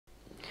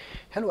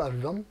Hello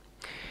everyone!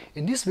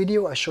 In this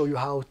video I show you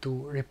how to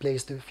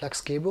replace the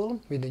flex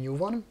cable with a new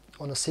one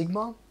on a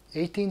Sigma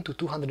 18 to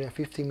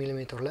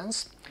 250mm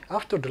lens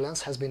after the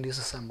lens has been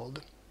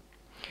disassembled.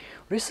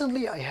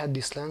 Recently I had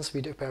this lens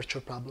with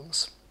aperture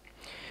problems.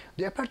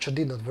 The aperture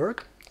did not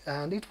work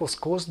and it was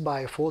caused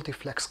by a faulty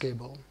flex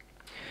cable.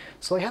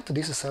 So I had to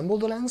disassemble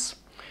the lens,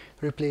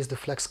 replace the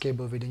flex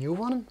cable with a new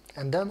one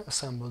and then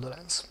assemble the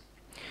lens.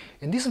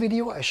 In this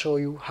video I show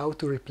you how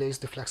to replace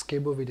the flex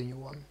cable with a new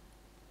one.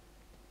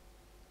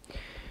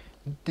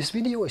 This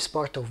video is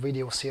part of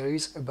video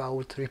series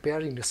about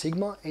repairing the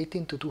Sigma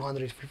 18 to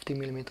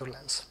 250mm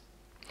lens.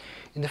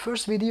 In the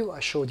first video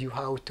I showed you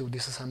how to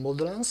disassemble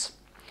the lens.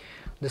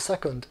 The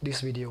second,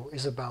 this video,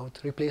 is about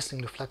replacing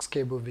the flex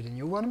cable with a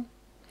new one.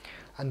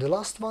 And the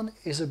last one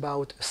is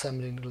about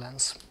assembling the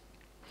lens.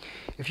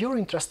 If you're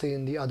interested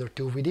in the other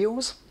two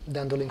videos,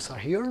 then the links are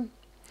here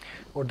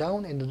or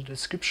down in the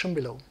description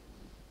below.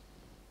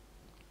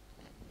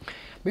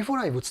 Before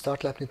I would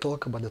start, let me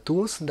talk about the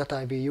tools that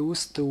I will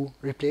use to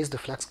replace the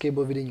flex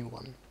cable with a new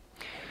one.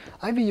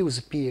 I will use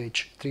a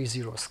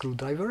PH30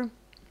 screwdriver,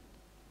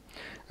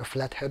 a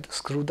flathead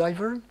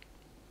screwdriver,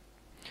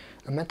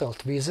 a metal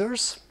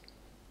tweezers,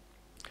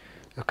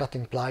 a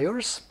cutting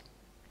pliers,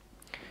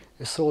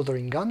 a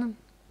soldering gun,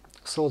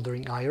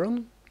 soldering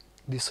iron,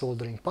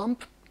 desoldering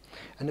pump,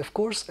 and of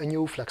course a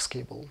new flex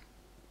cable.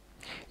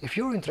 If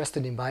you're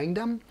interested in buying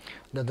them,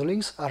 then the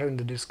links are in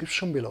the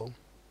description below.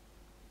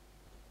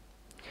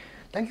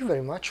 Thank you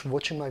very much for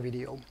watching my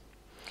video.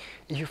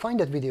 If you find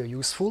that video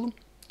useful,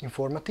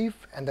 informative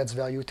and adds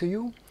value to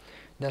you,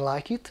 then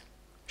like it,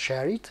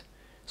 share it,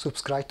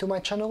 subscribe to my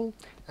channel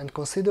and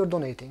consider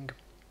donating.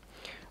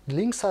 The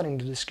links are in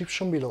the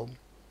description below.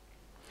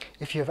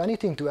 If you have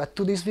anything to add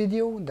to this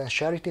video, then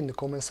share it in the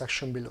comment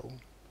section below.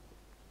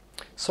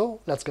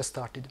 So let's get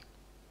started.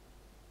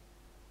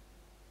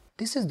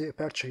 This is the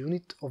aperture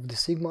unit of the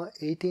Sigma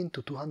 18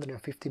 to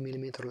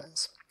 250mm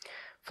lens.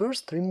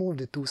 First, remove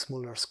the two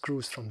smaller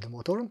screws from the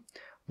motor,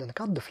 then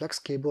cut the flex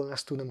cable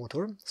next to the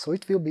motor, so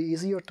it will be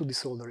easier to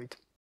desolder it.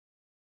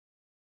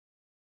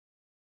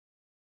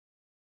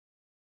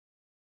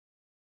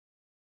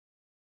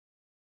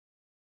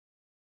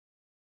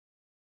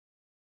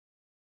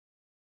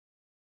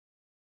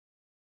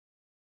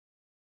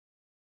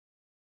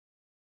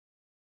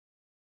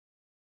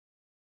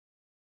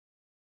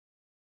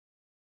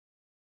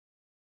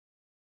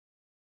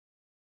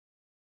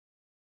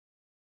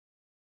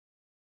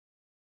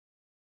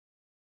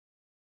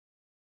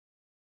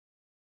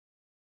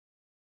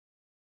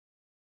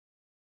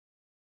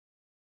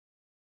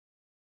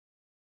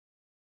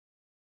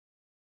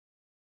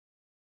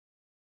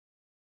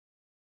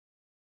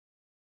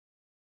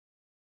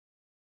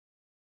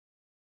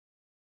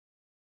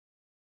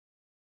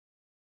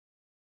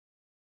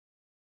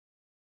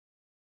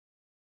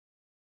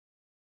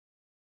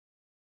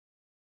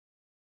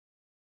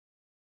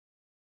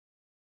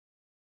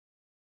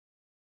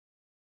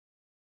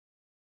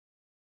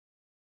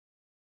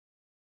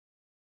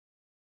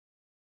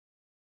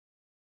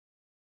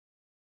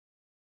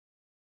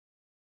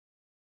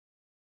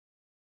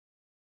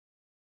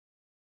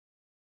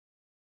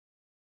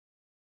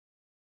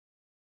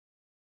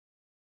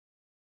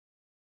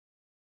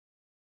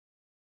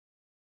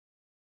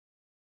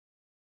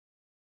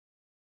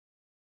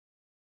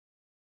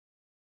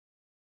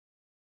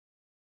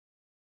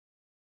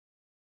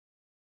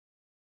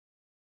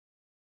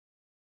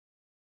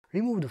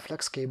 Remove the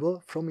flex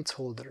cable from its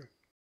holder.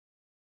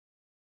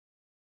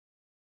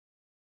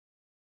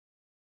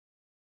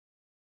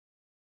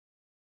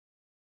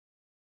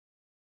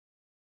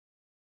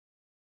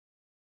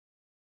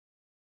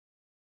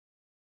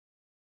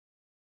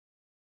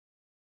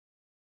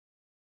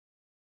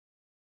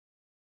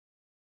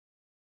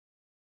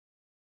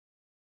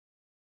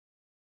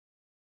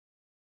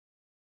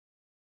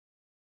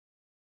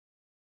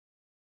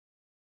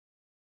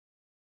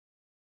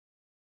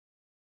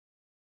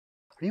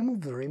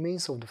 Remove the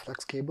remains of the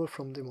flex cable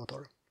from the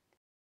motor.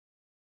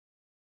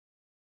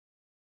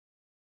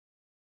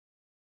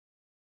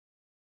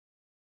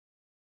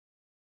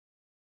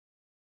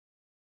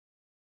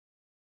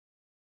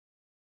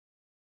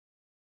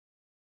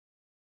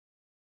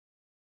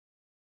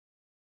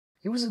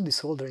 Use the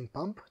desoldering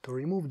pump to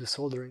remove the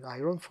soldering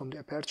iron from the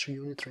aperture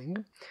unit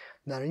ring,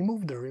 then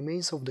remove the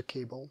remains of the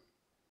cable.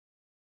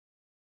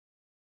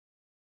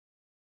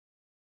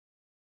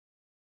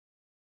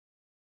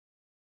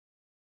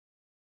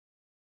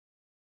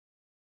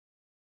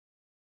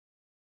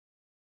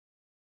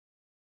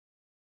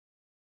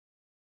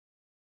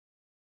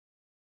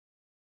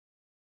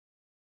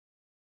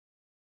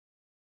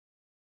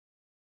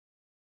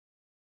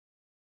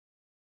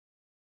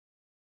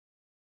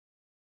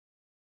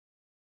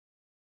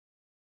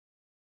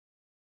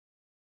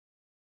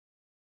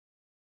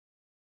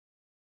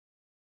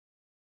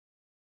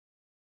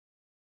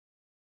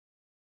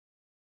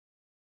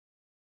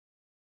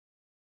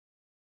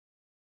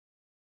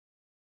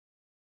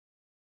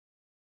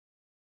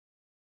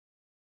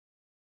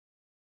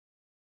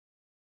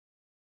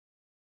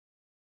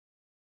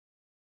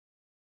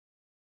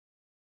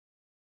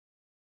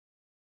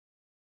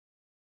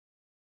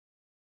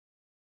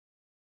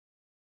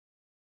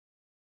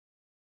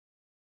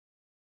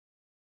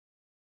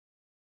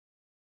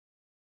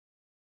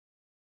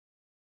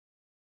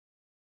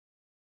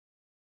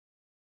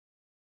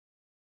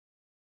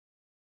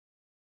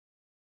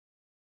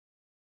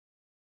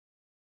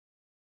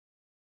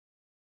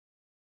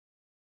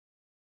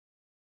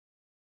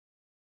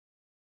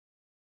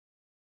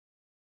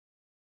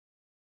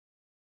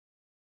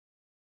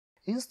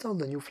 Install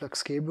the new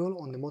flex cable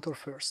on the motor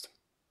first.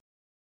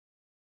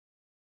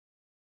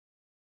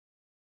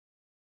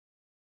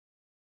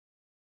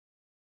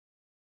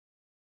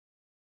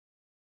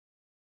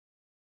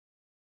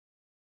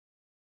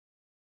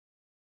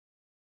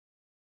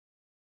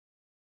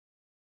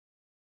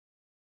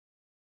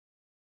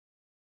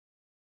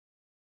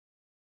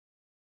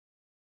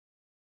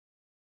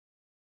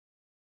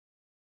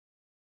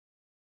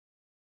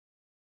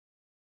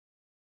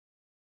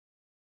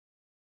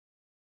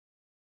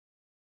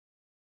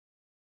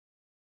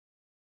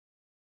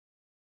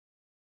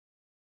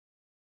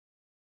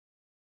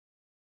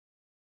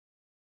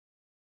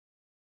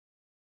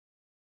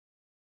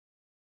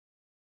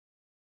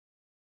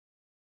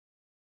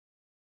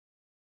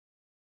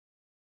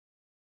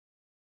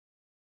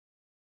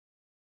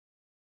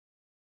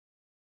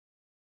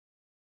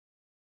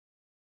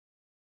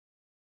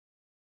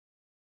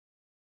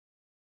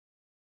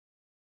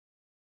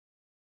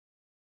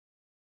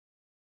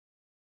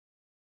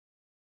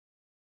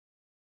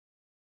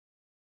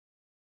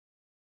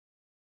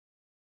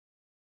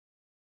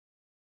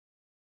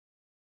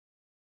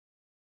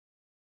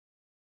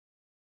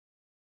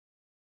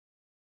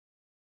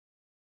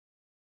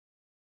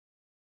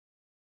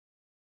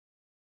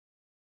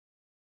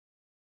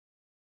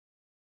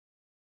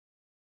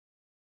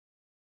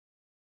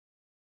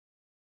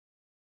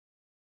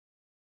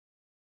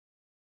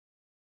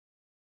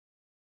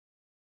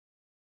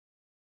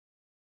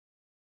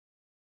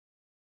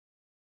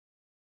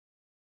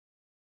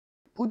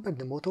 Put back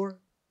the motor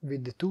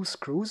with the 2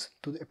 screws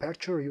to the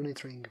aperture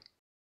unit ring.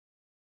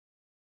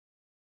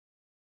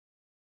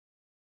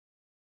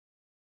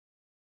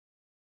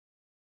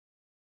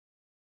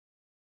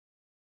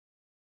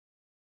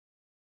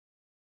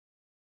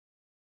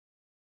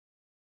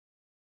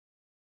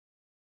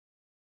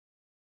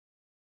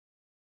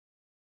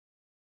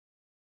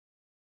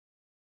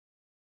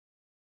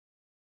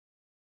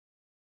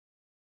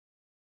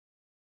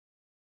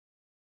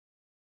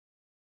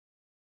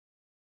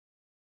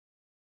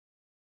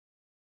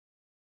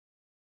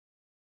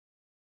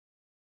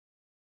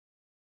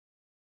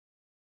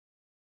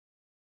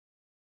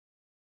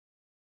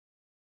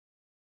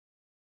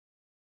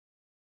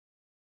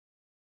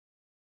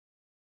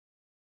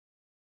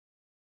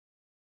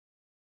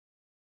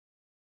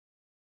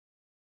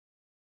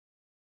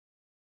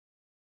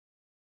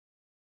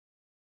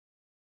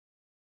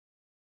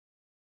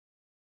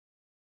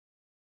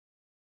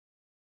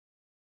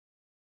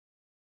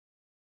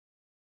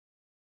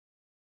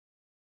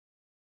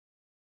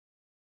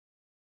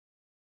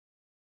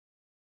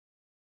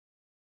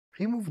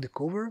 Remove the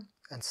cover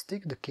and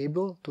stick the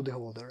cable to the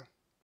holder.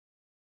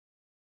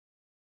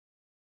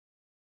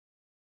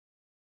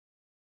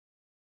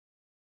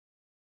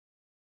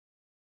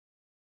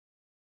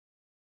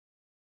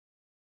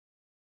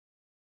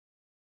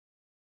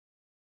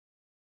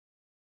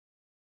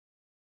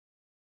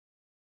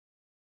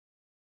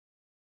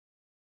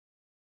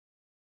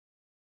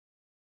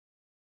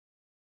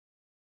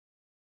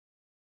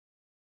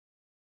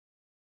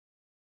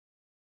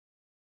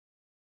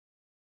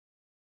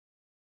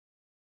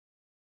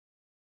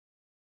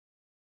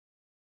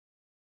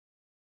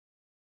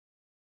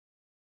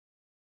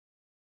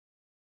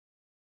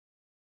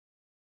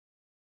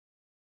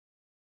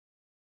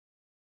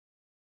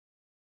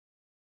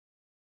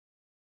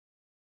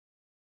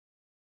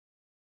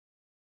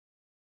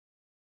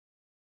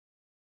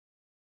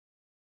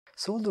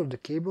 Solder the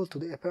cable to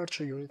the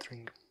aperture unit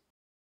ring.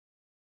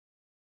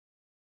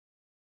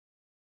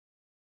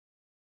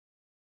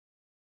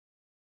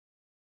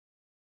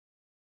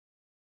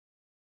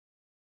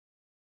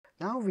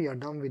 Now we are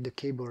done with the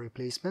cable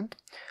replacement.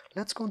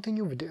 Let's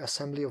continue with the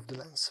assembly of the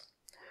lens.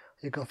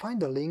 You can find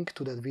the link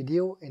to that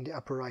video in the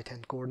upper right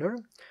hand corner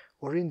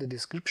or in the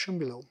description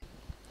below.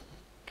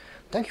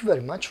 Thank you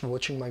very much for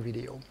watching my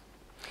video.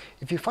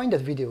 If you find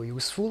that video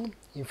useful,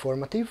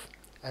 informative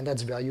and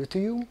adds value to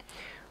you,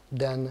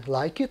 then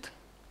like it,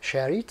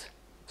 share it,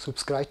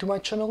 subscribe to my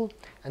channel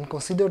and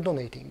consider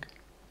donating.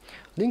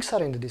 Links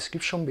are in the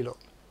description below.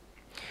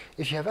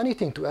 If you have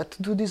anything to add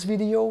to this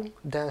video,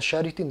 then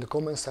share it in the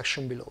comment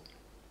section below.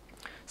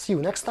 See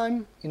you next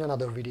time in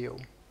another video.